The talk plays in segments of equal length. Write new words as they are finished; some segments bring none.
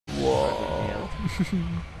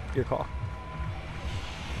Your call.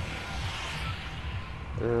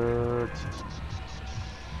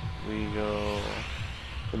 We go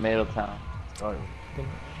Tomato Town. Oh.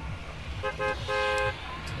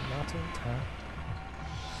 Tomato Town.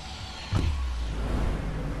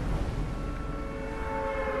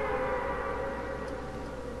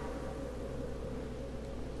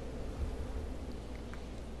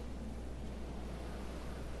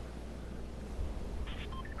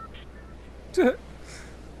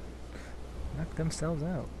 Knock themselves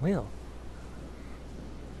out. Will.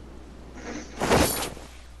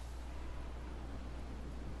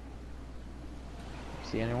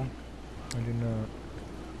 See anyone? I do not.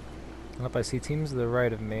 Up, I see teams to the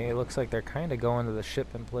right of me. It looks like they're kind of going to the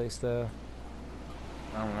ship in place, though.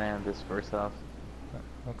 Oh man, this first house.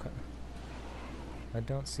 Oh, okay. I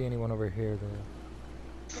don't see anyone over here, though.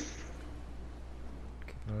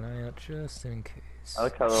 Keeping an eye out just in case. I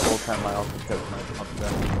like how the whole time I also kept my pump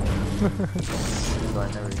down. So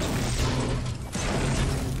I never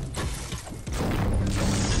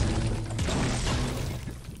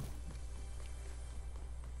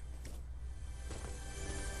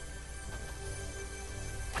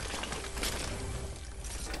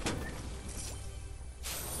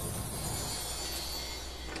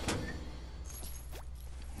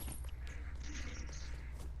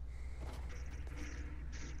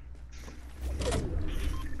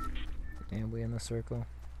And we in the circle.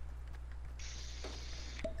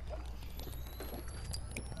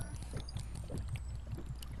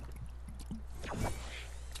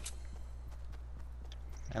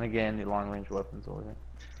 And again, the long range weapons over here.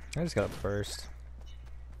 I just got a burst.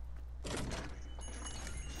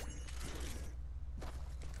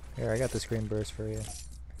 Here, I got this green burst for you.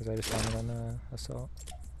 Because I just found it on assault.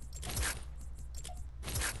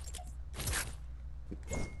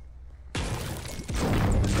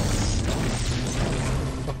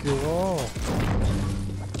 Fuck your wall.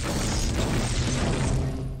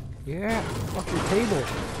 Yeah, fuck your table.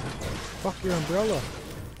 Fuck your umbrella.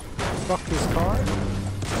 Fuck this car.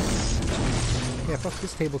 Yeah, fuck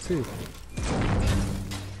this table too.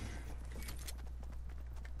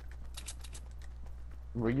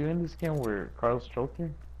 Were you in this game where Carlos choked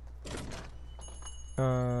you?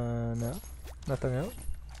 No. Nothing else?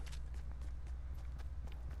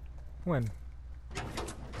 When?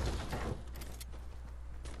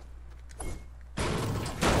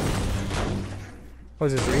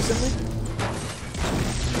 Was this recently?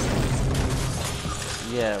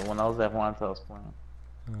 Yeah, when I was at Juan's house playing.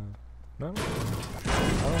 No?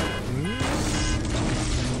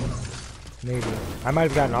 Maybe. I might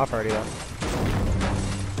have gotten off already though. I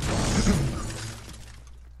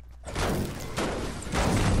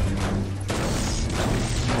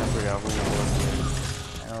forgot who it was.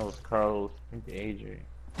 I know it was Carlos, I think AJ.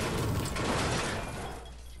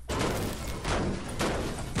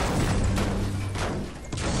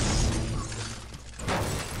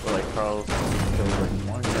 But like Carlos killed like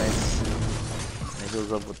one guy, and he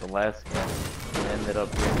goes up with the last guy, and ended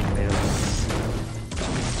up getting tomatoes.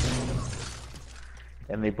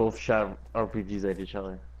 And they both shot RPGs at each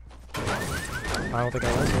other. I don't think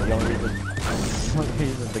I was here. The only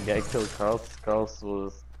reason the guy killed Carlos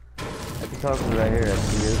was, I think Carlos was right here at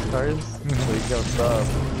his cards, so he jumped up,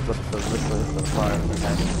 put the whistle in the fire and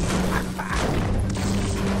then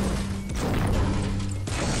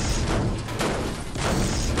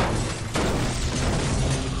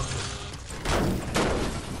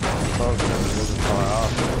Carlos wasn't far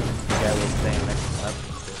off. The guy was staying next to us.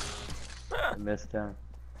 I missed him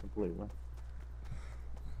completely.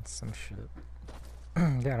 That's some shit.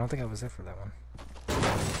 Yeah, I don't think I was there for that one.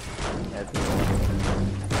 Yeah,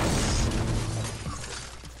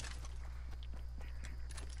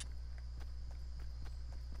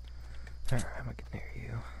 Alright, I'm gonna get near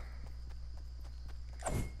you.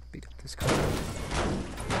 Beat up this car.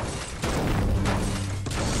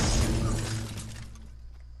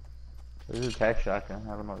 This is a tac shotgun.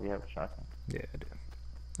 I don't know if you have a shotgun. Yeah, I do.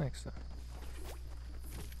 Thanks, though.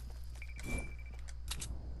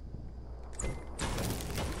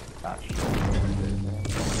 Ah, shit.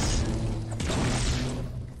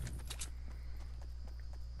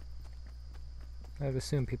 I'd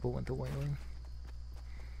assume people went to whaling.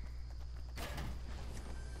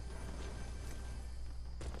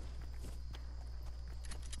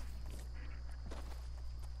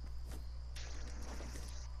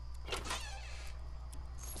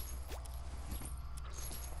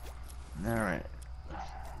 Alright.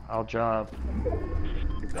 I'll drop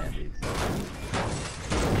the band-aids.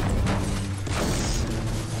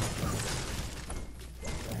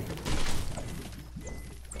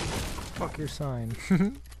 Fuck your sign.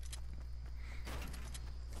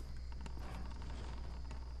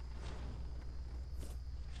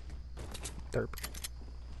 Derp.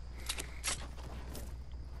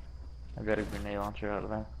 I got a grenade launcher out of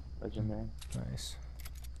that. Legendary. Nice.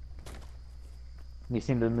 You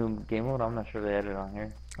seen the new game mode? I'm not sure they added it on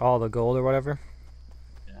here. All the gold or whatever?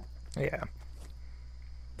 Yeah. Yeah.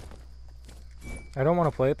 I don't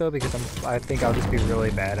want to play it though because I think I'll just be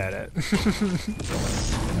really bad at it.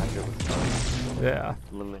 Yeah.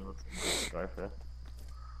 Literally looks like an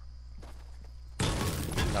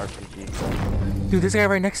RPG. Dude, this guy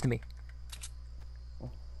right next to me.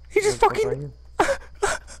 He just fucking...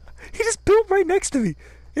 He just built right next to me.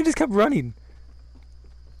 He just kept running.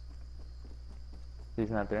 He's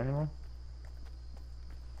not there anymore?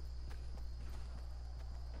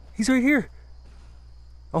 He's right here.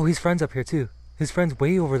 Oh, his friend's up here too. His friend's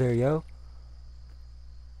way over there, yo.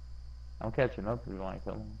 I'm catching up if you want to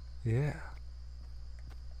kill him. Yeah.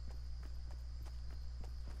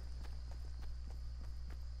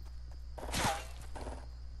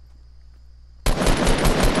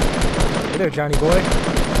 Hey there, Johnny boy.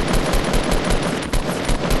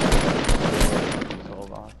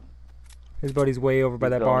 Hold on. His buddy's way over by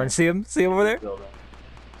that building. barn. See him? See him over there? Building.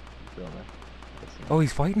 Oh,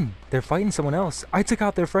 he's fighting. They're fighting someone else. I took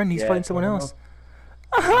out their friend. He's fighting someone else.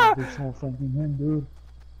 There's someone fighting him, dude.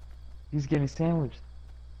 He's getting sandwiched.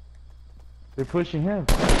 They're pushing him.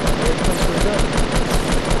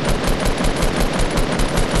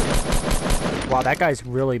 Wow, that guy's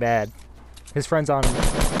really bad. His friend's on him.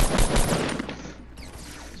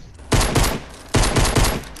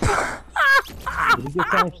 Did he get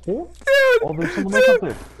sandwiched too? Dude! Oh, there's someone else up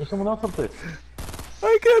there. There's someone else up there.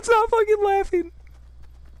 I can't stop fucking laughing.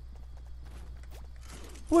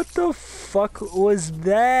 What the fuck was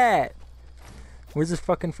that? Where's his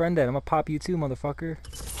fucking friend at? I'm gonna pop you too, motherfucker.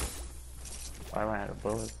 I ran out of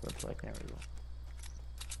bullets, that's why I can't reload.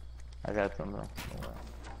 I got some though.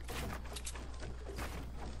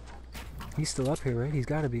 He's still up here, right? He's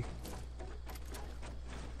gotta be.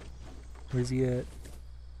 Where's he at?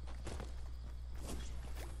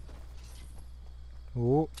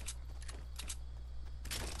 Oh.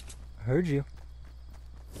 I heard you.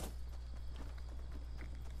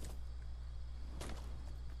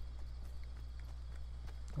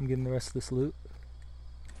 I'm getting the rest of this loot.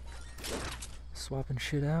 Swapping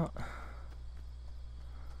shit out.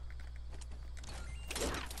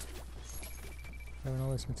 Having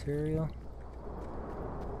all this material.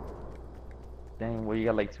 Dang, well, you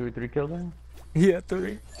got like 2 or 3 kills in? Yeah,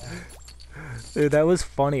 3. Dude, that was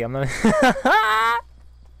funny. I'm not.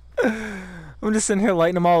 I'm just sitting here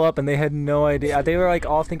lighting them all up, and they had no idea. They were like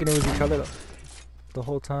all thinking it was each other the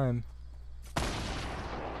whole time.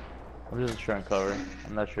 I'm just trying to cover.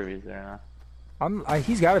 I'm not sure if he's there now.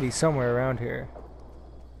 He's got to be somewhere around here.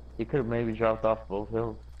 He could have maybe dropped off both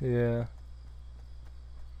hills. Yeah.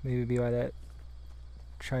 Maybe be by that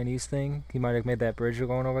Chinese thing. He might have made that bridge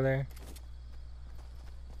going over there.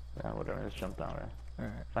 Yeah, whatever. Let's jump down there.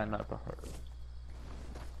 Alright. Find out the hurt.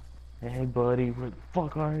 Hey, buddy, where the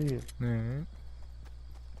fuck are you? Alright.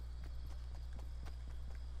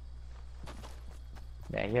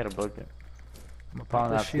 Yeah, he had a book there. I'm gonna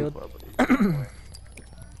pop this shield. Far, I'm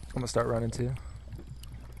gonna start running too.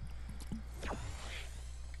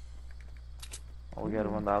 Oh, we gotta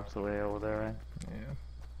run the opposite way over there, right? Yeah.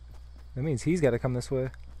 That means he's gotta come this way.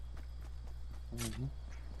 Mm-hmm.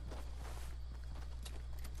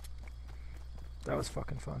 That was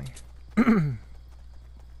fucking funny. And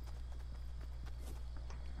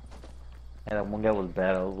that one guy was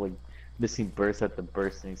bad. I was like missing burst at the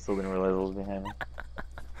burst, and he still didn't realize I was behind him.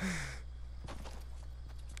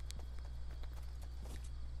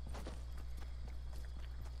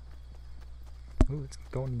 Ooh, it's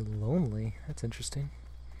going to lonely. That's interesting.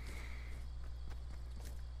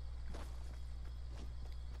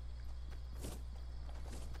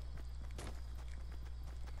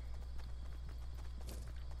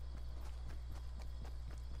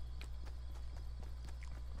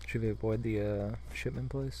 Should we avoid the shipment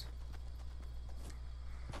place?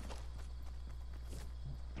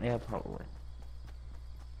 Yeah, probably.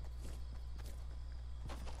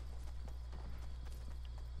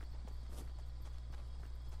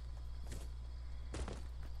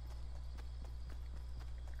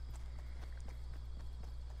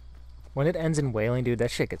 When it ends in whaling, dude,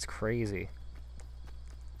 that shit gets crazy.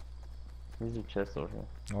 There's a chest over here.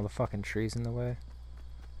 All the fucking trees in the way.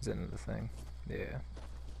 Is it another thing? Yeah.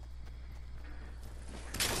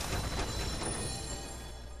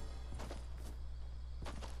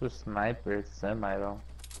 The sniper, it's semi though.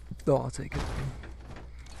 Oh, I'll take it.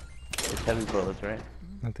 It's heavy bullets, right?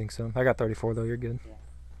 I think so. I got 34 though, you're good.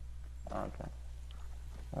 Oh, okay.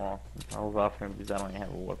 Well, I was offering because I don't even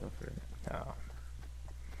have a weapon for it. Oh.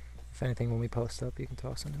 If anything, when we post up, you can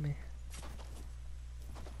toss them to me.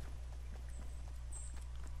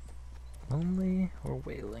 Lonely or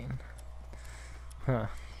wailing? Huh.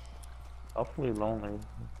 Hopefully lonely.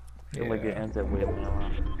 I feel Yeah. like it ends at wailing a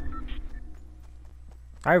lot.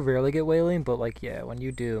 I rarely get wailing, but like, yeah, when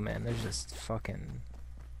you do, man, there's just fucking...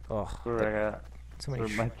 Oh, Sure, I got... so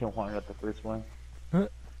many Mike and Juan got the first one. Huh?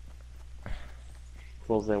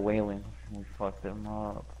 Close that wailing. We fucked them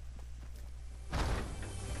up.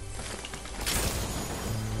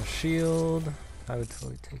 Shield. I would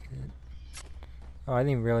totally take it. Oh, I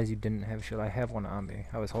didn't even realize you didn't have a shield. I have one on me.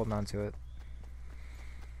 I was holding on to it.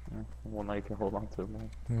 Well, now you can hold on to it more.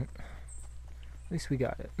 At least we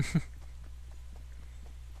got it.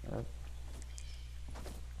 Yep.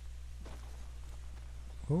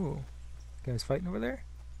 Ooh. Guys fighting over there?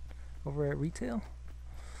 Over at retail?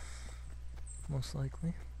 Most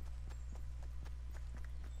likely.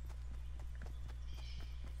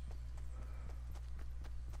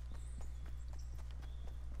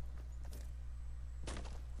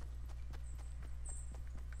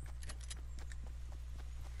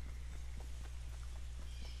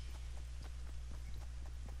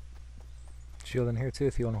 Shield in here too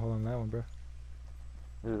if you want to hold on that one, bro.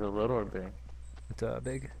 Is it a little or big? It's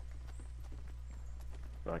big.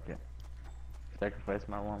 Fuck it. Sacrifice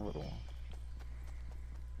my one little one.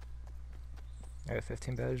 I have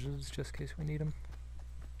 15 badges just in case we need them.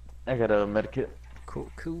 I got a medkit. Cool,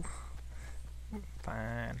 cool.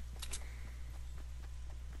 Fine.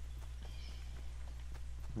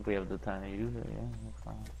 If we have the time to use it, yeah, we're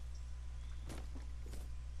fine.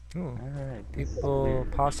 Ooh. Alright. People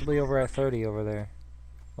possibly over at 30 over there.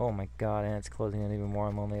 Oh my god, and it's closing in even more.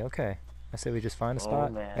 I'm lonely. Okay. I say we just find a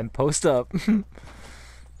spot and post up.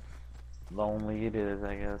 Lonely it is,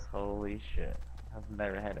 I guess. Holy shit. I've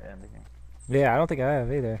never had an ending. Yeah, I don't think I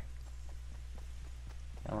have either.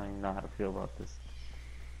 I don't even know how to feel about this.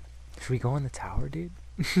 Should we go in the tower, dude?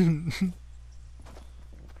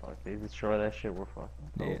 Fuck, they destroy that shit, we're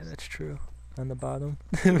fucking close. Yeah, that's true. On the bottom.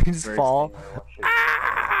 We just fall.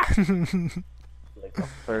 Ah! Like the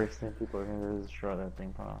first thing people are gonna do is destroy that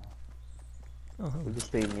thing, probably. Oh, We just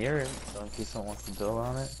stay near it, so in case someone wants to build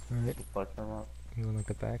on it, right. we fuck them up. You want like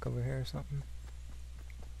the back over here or something?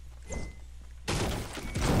 Hell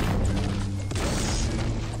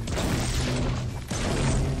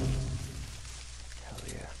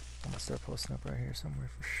yeah. I'm gonna start posting up right here somewhere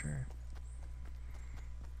for sure.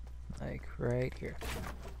 Like right here.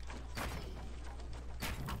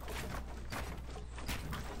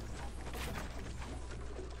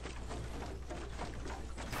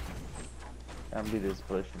 I'm gonna be this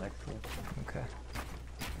bush next to you. Okay.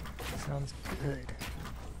 Sounds good.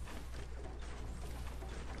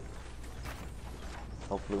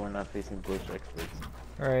 Hopefully we're not facing bush experts.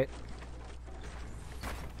 Alright.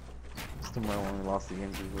 Still might when we lost the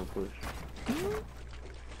games we will push.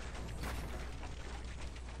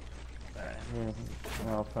 Alright,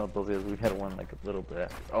 well, I'll those guys we had one like a little bit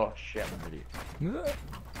after. Oh shit, I'm an idiot.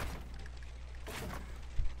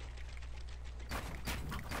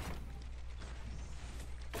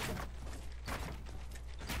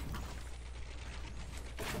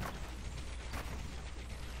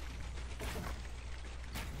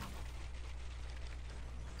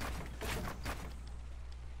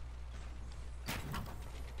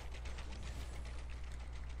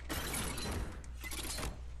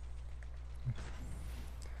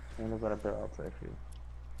 Look what I built outside for you.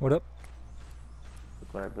 What up?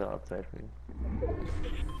 Look what I built outside for you.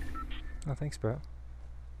 Oh, thanks, bro.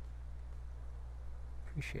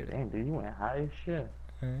 Appreciate it. Damn, dude, you went high as shit.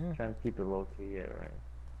 Yeah. Trying to keep it low key, yeah, right.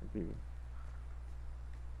 Dude.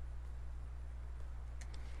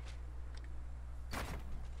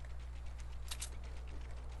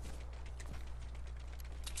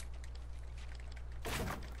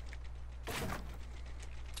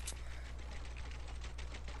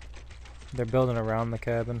 They're building around the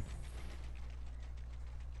cabin.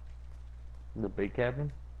 The big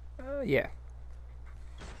cabin? Yeah.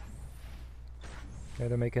 Yeah,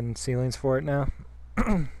 they're making ceilings for it now.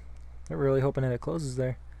 They're really hoping that it closes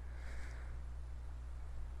there.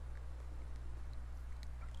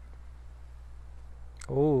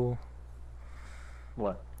 Oh.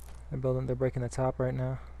 What? They're breaking the top right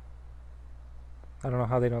now. I don't know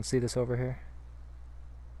how they don't see this over here.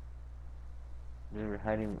 They were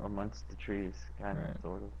hiding amongst the trees, kind of,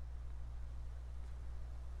 sort of.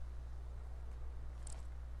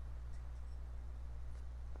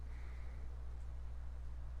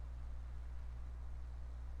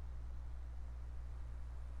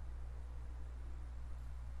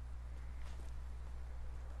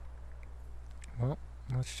 Well,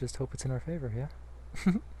 let's just hope it's in our favor, yeah?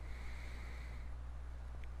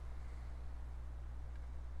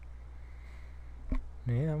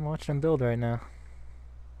 Yeah, I'm watching them build right now.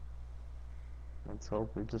 Let's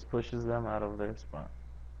hope it just pushes them out of their spot.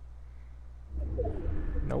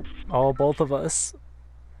 Nope. Both of us.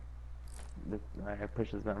 It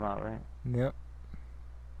pushes them out, right? Yep.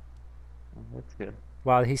 That's good.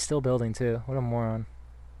 Wow, he's still building too. What a moron.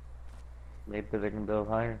 Maybe they can build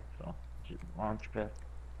higher, so just launch pad.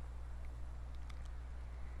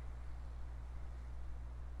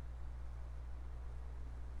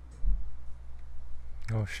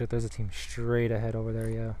 Oh shit, there's a team straight ahead over there,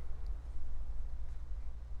 yeah.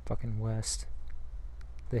 Fucking west.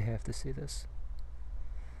 They have to see this.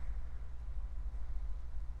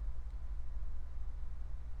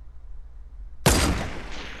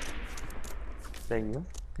 Thank you.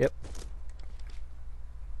 Yep.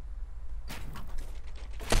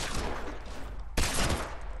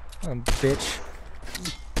 Bitch.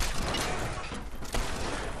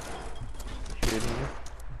 Shooting you.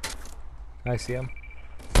 I see him.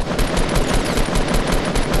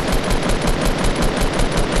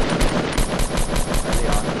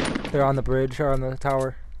 They're on the bridge or on the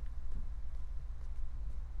tower.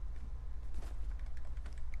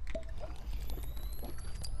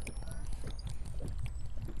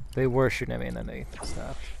 They were shooting at me and then they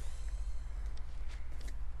stopped.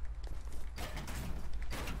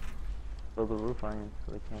 Build the roof on you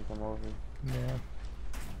so they can't come over. Yeah.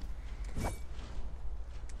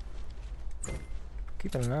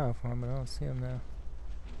 Keeping an eye out for him, but I don't see him now.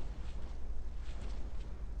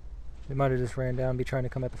 They might have just ran down and be trying to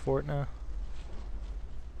come at the fort now.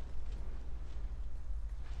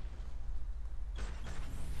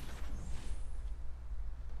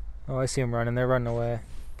 Oh, I see them running. They're running away.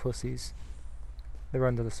 Pussies. They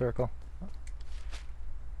run to the circle.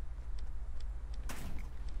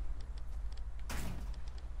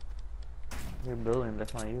 You're building,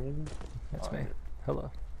 that's not you, is it? That's me.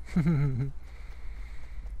 Hello.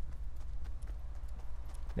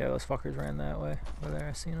 Yeah, those fuckers ran that way. Over there,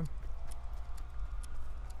 I seen them.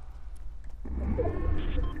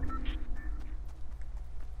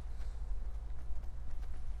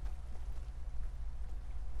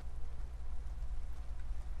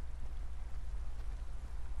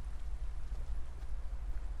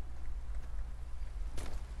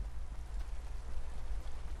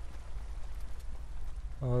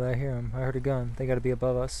 Oh, I hear him. I heard a gun. They gotta be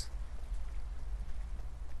above us.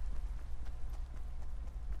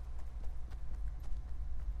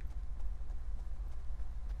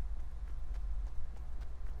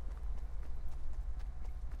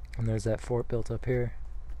 And there's that fort built up here.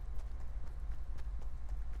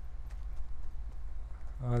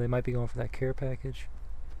 Oh, they might be going for that care package.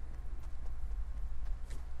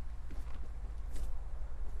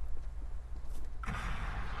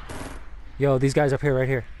 Yo, these guys up here, right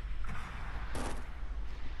here.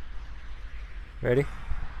 Ready?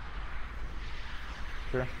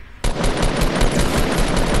 Sure.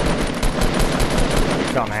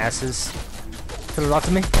 Dumbasses. To the left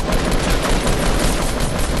of me.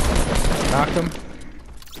 Knocked him.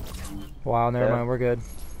 Wow, never mind, we're good.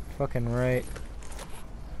 Fucking right.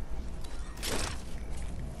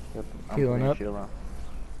 Yep, Healing up.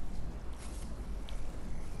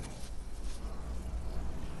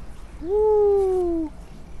 Woo!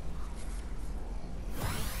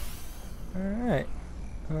 Alright.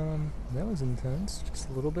 That was intense, just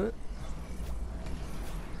a little bit.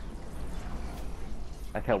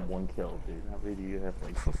 I had 1 kill, dude. How many do you have?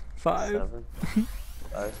 Like 5. 7?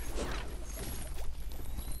 5?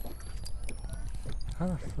 How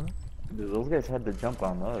the fuck? Dude, those guys had to jump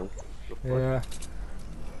on those. Yeah.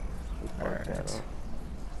 Alright.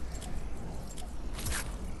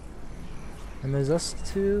 And there's us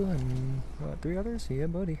 2 and what, 3 others? Yeah,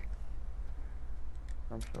 buddy.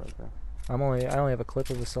 I'm sure of that. I only have a clip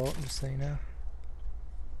of assault, just so you know.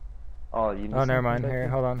 Oh, you need Oh, never mind. back Here, there?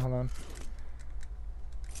 hold on.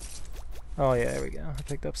 Oh yeah, there we go. I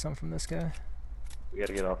picked up some from this guy. We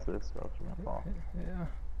gotta get off this, or else we're gonna fall. Yeah.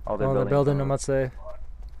 Oh, They're building them, let's say.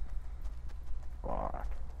 Fuck.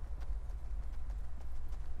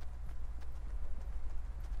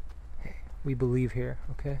 Hey, we believe here,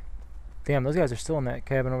 okay? Damn, those guys are still in that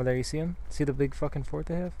cabin over there. You see them? See the big fucking fort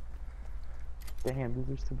they have? Damn, these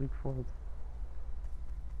are too big forwards.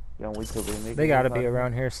 Yeah, wait till they make They it gotta to be the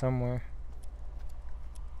around here somewhere.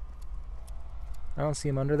 I don't see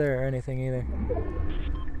them under there or anything either.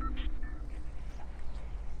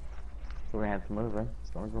 So we're gonna have to move, right?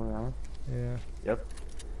 Storm's going on. Yeah. Yep.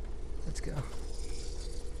 Let's go.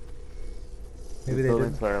 Maybe they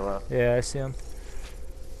did. To our left. Yeah, I see them.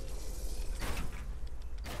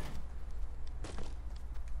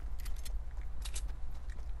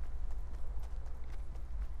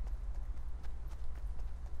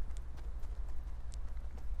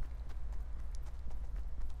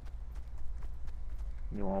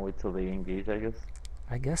 You want to wait till they engage, I guess?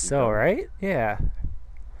 I guess You so, got it. right? Yeah.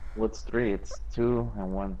 What's 3? It's 2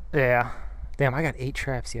 and 1. Yeah. Damn, I got 8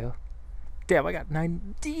 traps, yo. Damn, I got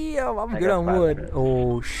 9. Damn, I'm I good got on 5 wood. traps.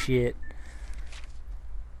 Oh, shit.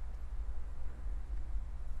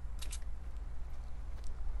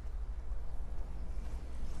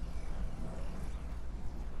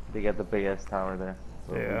 They got the big ass tower there.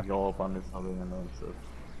 So we Yeah. go up on this other window and stuff.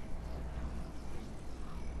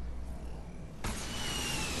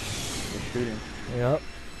 They're shooting. Yep.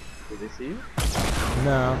 Did they see you?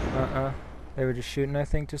 No, They were just shooting, I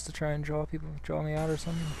think, just to try and draw me out or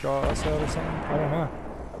something. Draw us out or something. I don't know.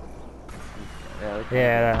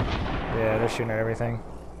 Yeah, Yeah, they're shooting at everything.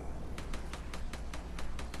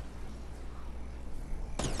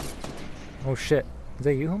 Oh shit. Is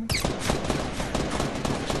that you, homie?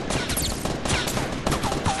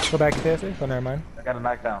 Go back faster. Oh, never mind. I got a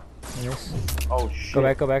knockdown. Nice. Oh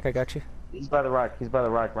shit. Go back, I got you. He's by the rock. He's by the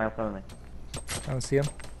rock right in front of me. I don't see him.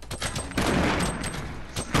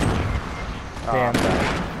 Oh, Damn.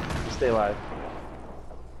 Just stay alive.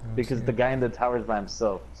 Because the guy in the tower is by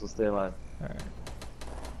himself, so stay alive. Alright.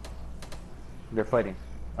 They're fighting.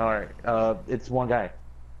 Alright, it's one guy.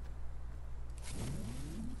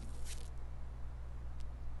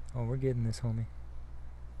 Oh, we're getting this, homie.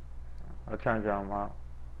 I'll try and drown him out.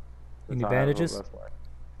 You need bandages? That's why.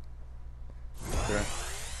 Sure.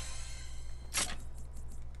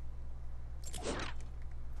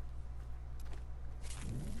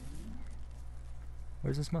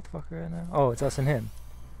 Where's this motherfucker right now? Oh, it's us and him.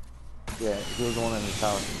 Yeah, he was the one in the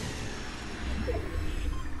tower.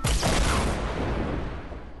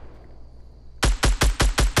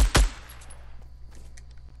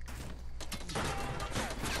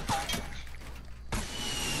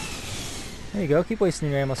 There you go. Keep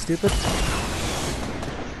wasting your ammo, stupid.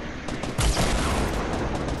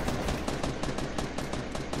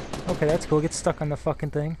 Okay, that's cool. Get stuck on the fucking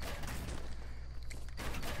thing.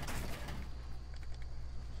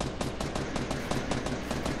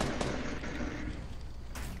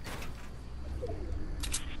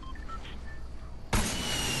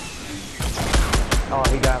 Oh,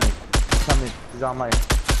 he got me. He's on my...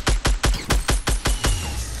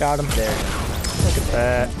 Got him. There. Look at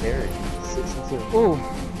that. There. 6 and 2. Ooh.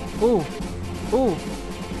 Ooh.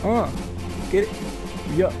 Ooh. Get it.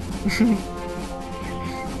 Yup.